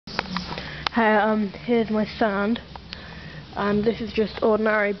Here's my sand, and this is just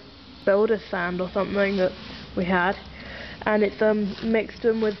ordinary builder's sand or something that we had, and it's mixed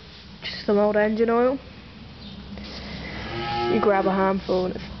in with just some old engine oil. You grab a handful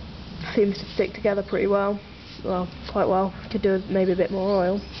and it seems to stick together pretty well. Well, quite well. Could do with maybe a bit more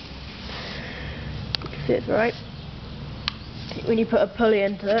oil. You can see it's right. When you put a pulley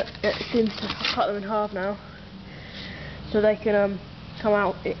into it, it seems to cut them in half now, so they can come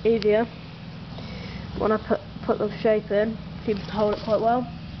out easier. When I put the shape in, it seems to hold it quite well.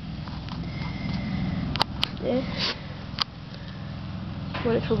 Yeah.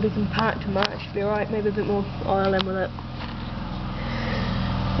 When it's probably compact and that, it should be alright. Maybe a bit more oil in with it.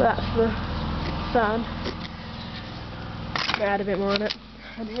 So that's the sand. May add a bit more on it.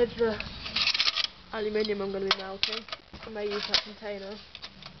 And here's the aluminium I'm going to be melting. I may use that container.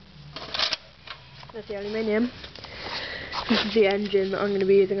 There's the aluminium. This is the engine that I'm going to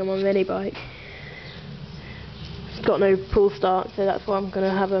be using on my mini bike. It's got no pull start, so that's why I'm going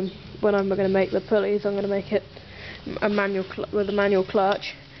to have them. When I'm going to make the pulleys, I'm going to make it a manual with a manual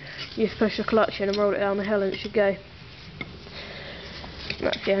clutch. You just push the clutch in and roll it down the hill, and it should go. And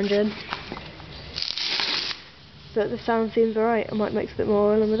that's the engine. But the sound seems alright. I might mix a bit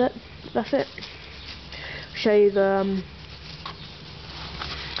more oil in with it. That's it. I'll show you the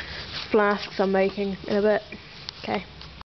flasks I'm making in a bit. Okay.